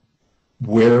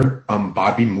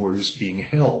Bobby Moore is being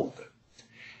held.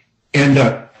 And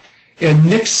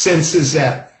Nick senses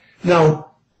that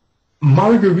now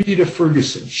Margarita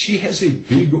Ferguson, she has a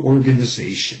big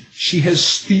organization. She has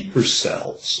sleeper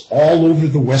cells all over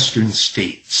the western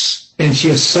states. And she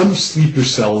has some sleeper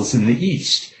cells in the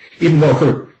east, even though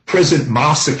her President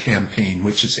Massa campaign,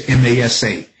 which is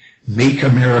MASA, Make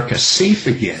America Safe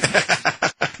Again,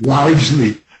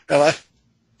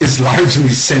 is largely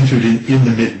centered in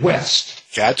the Midwest.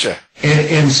 Gotcha.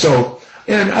 And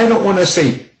I don't want to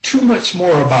say too much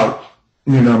more about,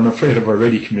 I'm afraid I've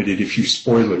already committed a few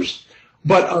spoilers,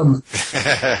 but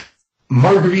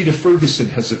Margarita Ferguson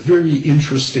has a very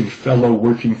interesting fellow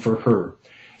working for her,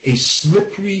 a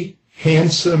slippery,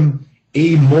 handsome,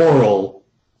 amoral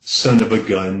son of a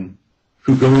gun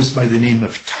who goes by the name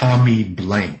of Tommy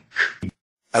Blank.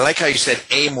 I like how you said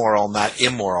amoral, not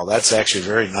immoral. That's actually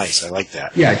very nice. I like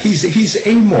that. Yeah, he's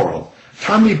amoral.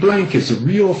 Tommy Blank is a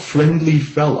real friendly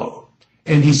fellow,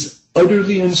 and he's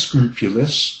utterly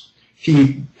unscrupulous.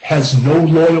 He has no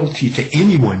loyalty to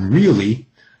anyone, really,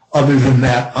 other than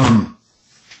that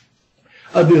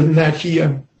he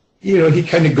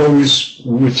kind of goes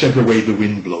whichever way the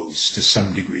wind blows to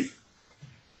some degree.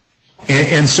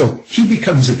 And so he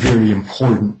becomes a very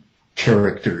important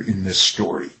character in this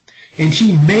story. And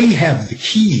he may have the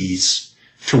keys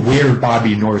to where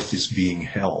Bobby North is being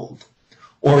held.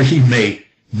 Or he may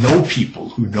know people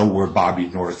who know where Bobby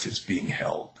North is being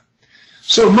held.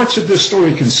 So much of this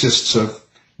story consists of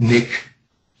Nick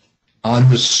on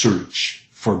the search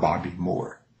for Bobby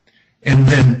Moore. And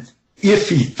then if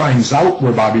he finds out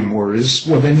where Bobby Moore is,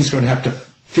 well, then he's going to have to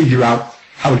figure out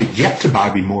how to get to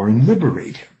Bobby Moore and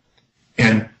liberate him.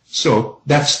 And so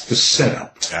that's the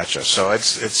setup. Gotcha. So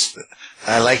it's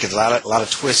I like it. A lot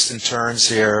of twists and turns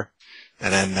here.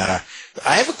 And then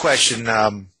I have a question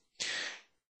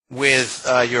with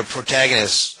your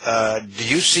protagonist. Do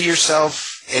you see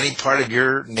yourself any part of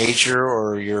your nature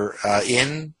or your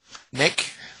in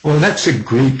Nick? Well, that's a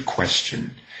great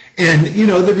question. And,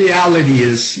 the reality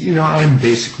is, I'm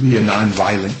basically a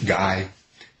nonviolent guy.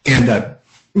 And,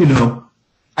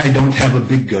 I don't have a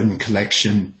big gun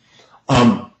collection.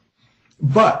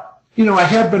 But I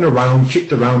have been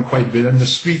kicked around quite a bit on the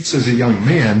streets as a young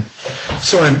man.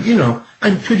 So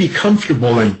I'm pretty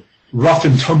comfortable in rough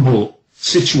and tumble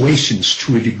situations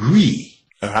to a degree,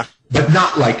 but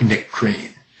not like Nick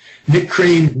Crane. Nick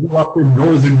Crane grew up in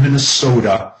northern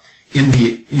Minnesota in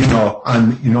the,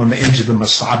 on the edge of the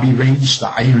Mesabi Range, the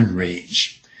Iron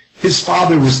Range. His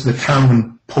father was the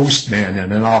town postman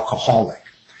and an alcoholic.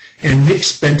 And Nick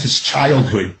spent his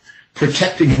childhood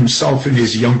protecting himself and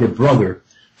his younger brother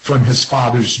from his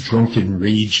father's drunken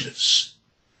rages.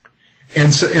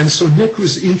 And so Nick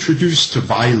was introduced to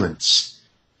violence,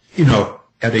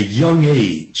 at a young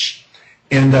age.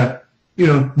 And,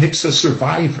 Nick's a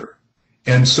survivor.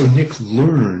 And so Nick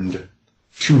learned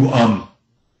to,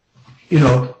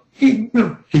 he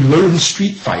learned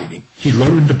street fighting. He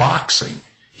learned boxing.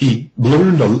 He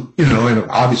learned, and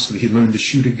obviously he learned to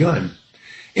shoot a gun.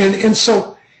 And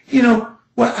so,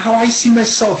 how I see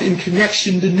myself in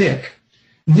connection to Nick.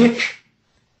 Nick,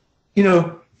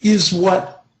 is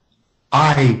what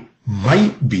I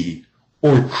might be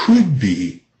or could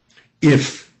be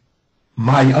if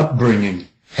my upbringing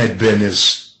had been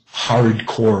as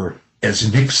hardcore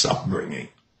as Nick's upbringing.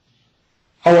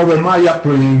 However, my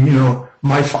upbringing,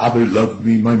 my father loved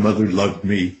me, my mother loved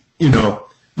me,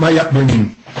 my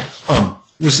upbringing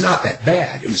was not that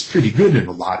bad. It was pretty good in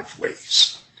a lot of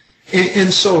ways.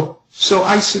 And so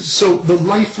the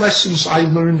life lessons I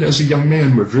learned as a young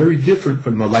man were very different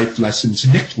from the life lessons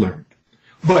Nick learned.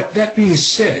 But that being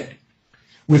said,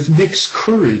 with Nick's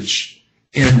courage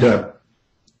and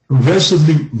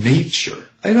resolute nature,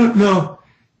 I don't know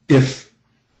if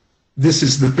this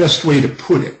is the best way to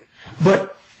put it, but,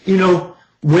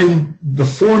 when the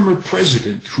former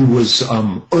president, who was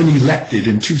unelected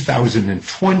in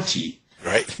 2020,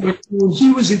 right, when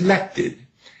he was elected,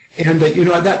 and,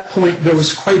 at that point, there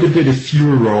was quite a bit of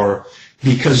furor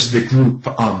because the group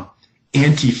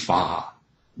Antifa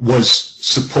was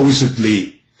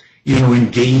supposedly,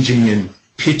 engaging in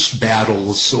pitched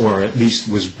battles, or at least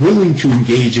was willing to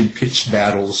engage in pitched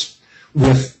battles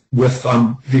with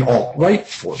the alt-right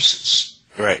forces.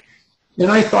 Right.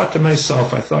 And I thought to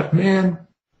myself, man,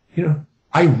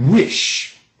 I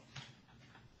wish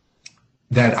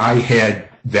that I had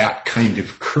that kind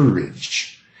of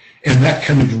courage and that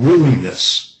kind of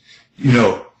willingness,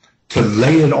 to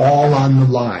lay it all on the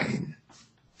line,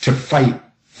 to fight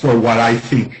for what I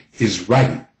think is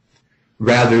right,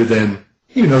 rather than,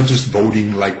 just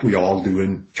voting like we all do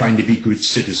and trying to be good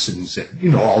citizens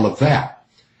and, all of that.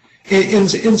 And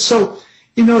so,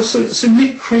 so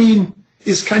Nick Crane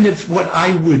is kind of what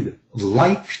I would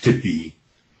like to be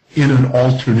in an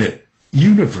alternate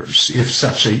universe, if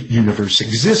such a universe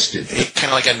existed. Kind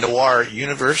of like a noir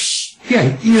universe?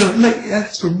 Yeah,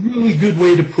 that's a really good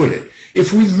way to put it.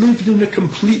 If we lived in a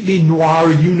completely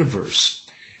noir universe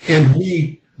and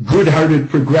we good-hearted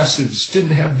progressives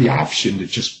didn't have the option to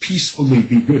just peacefully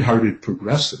be good-hearted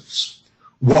progressives,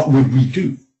 what would we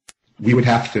do? We would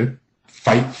have to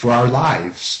fight for our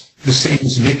lives, the same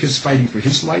as Nick is fighting for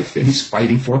his life and he's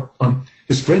fighting for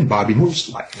his friend Bobby Moore's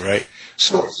life. Right.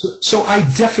 So I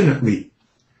definitely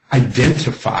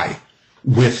identify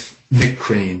with Nick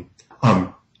Crane,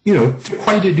 to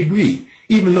quite a degree,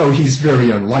 even though he's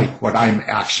very unlike what I'm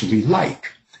actually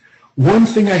like. One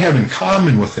thing I have in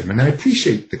common with him, and I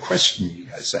appreciate the question you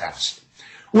guys asked,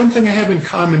 one thing I have in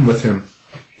common with him,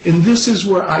 and this is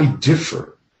where I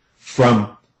differ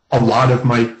from a lot of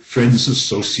my friends,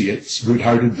 associates,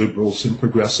 good-hearted liberals and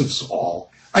progressives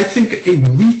all, I think a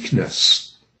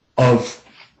weakness of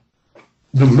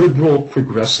the liberal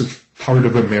progressive part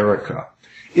of America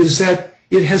is that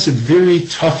it has a very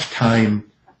tough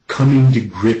time coming to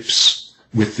grips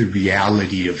with the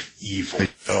reality of evil.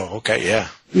 Oh, okay, yeah.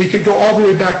 We could go all the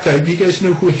way back to, do you guys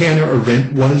know who Hannah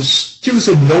Arendt was? She was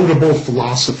a notable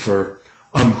philosopher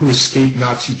who escaped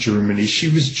Nazi Germany. She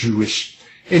was Jewish,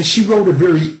 and she wrote a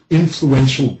very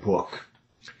influential book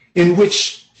in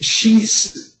which she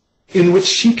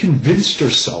convinced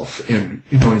herself and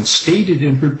stated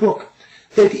in her book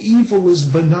that evil is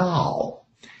banal.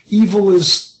 Evil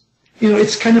is,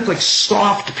 it's kind of like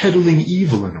soft peddling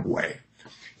evil in a way.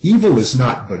 Evil is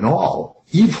not banal.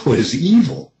 Evil is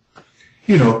evil.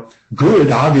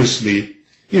 Good, obviously,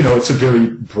 it's a very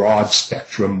broad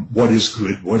spectrum. What is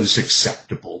good? What is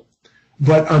acceptable?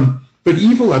 But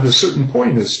evil at a certain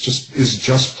point is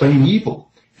just plain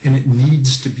evil, and it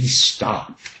needs to be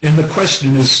stopped. And the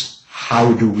question is,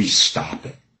 how do we stop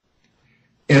it?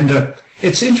 And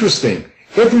it's interesting.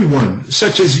 Everyone,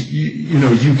 such as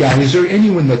you guys, or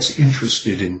anyone that's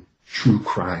interested in true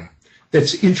crime,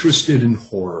 that's interested in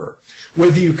horror,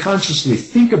 whether you consciously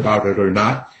think about it or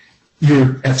not,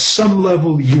 at some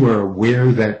level you are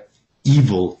aware that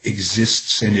evil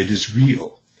exists and it is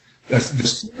real. The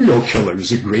serial killer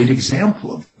is a great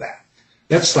example of that.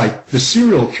 That's like the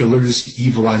serial killer is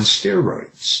evil on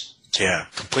steroids. Yeah,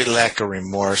 complete lack of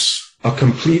remorse. A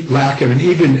complete lack of, and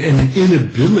even an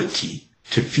inability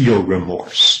to feel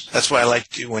remorse. That's why I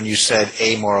liked when you said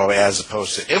amoral as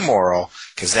opposed to immoral,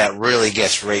 because that really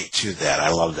gets right to that.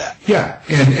 I love that. Yeah,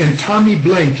 and Tommy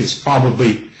Blank is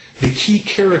probably the key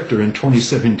character in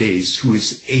 27 Days who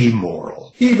is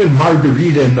amoral. Even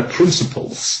Margarita and the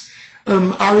Principals.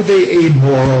 Are they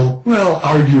amoral? Well,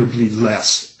 arguably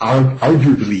less.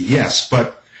 Arguably yes,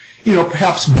 but,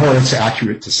 perhaps more it's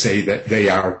accurate to say that they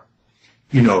are,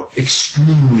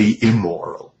 extremely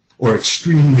immoral or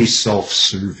extremely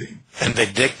self-serving. And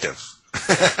vindictive.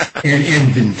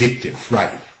 and vindictive,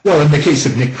 right. Well, in the case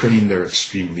of Nick Crane, they're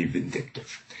extremely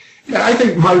vindictive. Yeah, I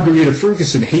think Margarita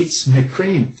Ferguson hates Nick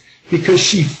Crane because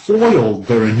she foiled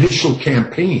their initial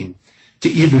campaign to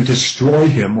either destroy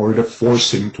him or to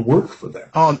force him to work for them.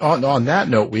 On that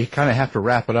note, we kind of have to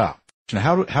wrap it up.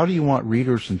 How do you want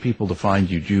readers and people to find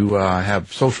you? Do you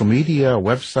have social media, a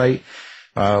website?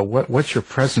 What's your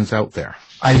presence out there?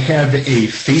 I have a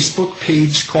Facebook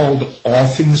page called All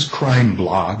Things Crime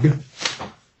Blog,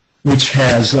 which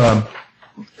has about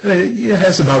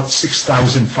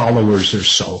 6,000 followers or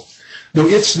so, though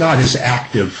it's not as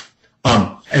active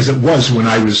as it was when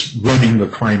I was running the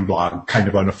crime blog kind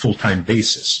of on a full-time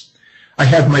basis. I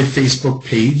have my Facebook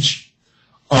page.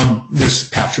 This is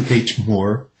Patrick H.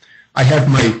 Moore. I have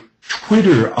my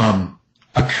Twitter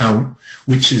account,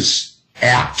 which is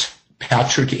at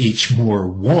Patrick H. Moore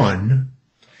 1.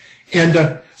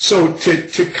 And so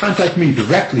to contact me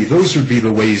directly, those would be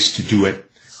the ways to do it.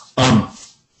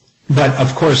 But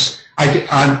of course,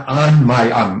 on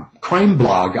my crime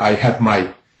blog, I have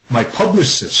my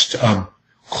publicist,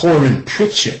 Corin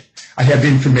Pritchett. I have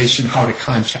information how to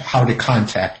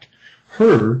contact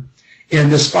her.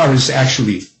 And as far as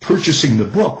actually purchasing the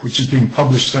book, which is being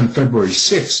published on February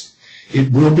 6th,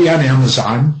 it will be on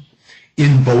Amazon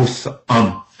in both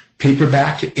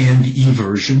paperback and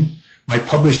e-version. My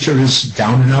publisher is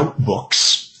Down and Out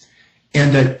Books.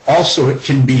 And that also it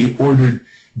can be ordered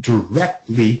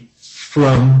directly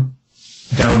from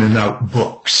Down and Out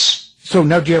Books. So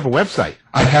now do you have a website?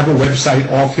 I have a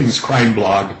website, All Things Crime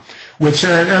Blog, which,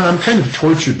 and I'm kind of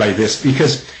tortured by this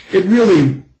because it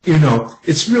really,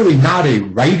 it's really not a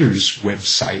writer's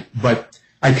website, but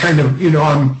I kind of,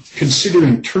 I'm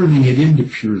considering turning it into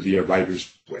purely a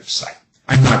writer's website.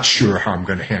 I'm not sure how I'm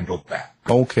going to handle that.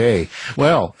 Okay.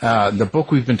 Well, the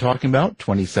book we've been talking about,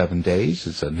 27 Days,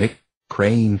 is a Nick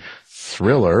Crane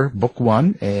thriller, book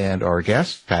 1, and our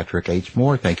guest, Patrick H.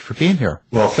 Moore. Thank you for being here.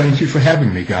 Well, thank you for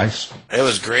having me, guys. It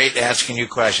was great asking you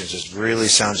questions. It really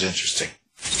sounds interesting.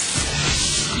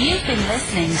 You've been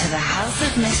listening to the House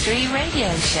of Mystery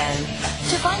radio show.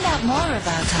 To find out more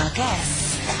about our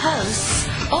guests, hosts,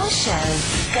 or shows,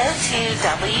 go to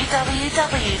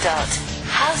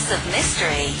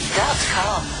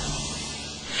www.houseofmystery.com.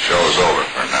 Show's over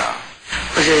for now.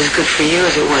 Was it as good for you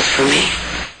as it was for me?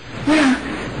 Yeah.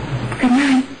 Good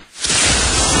night.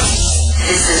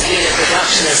 This has been a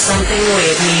production of Something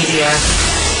Weird Media.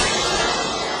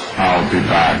 I'll be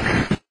back.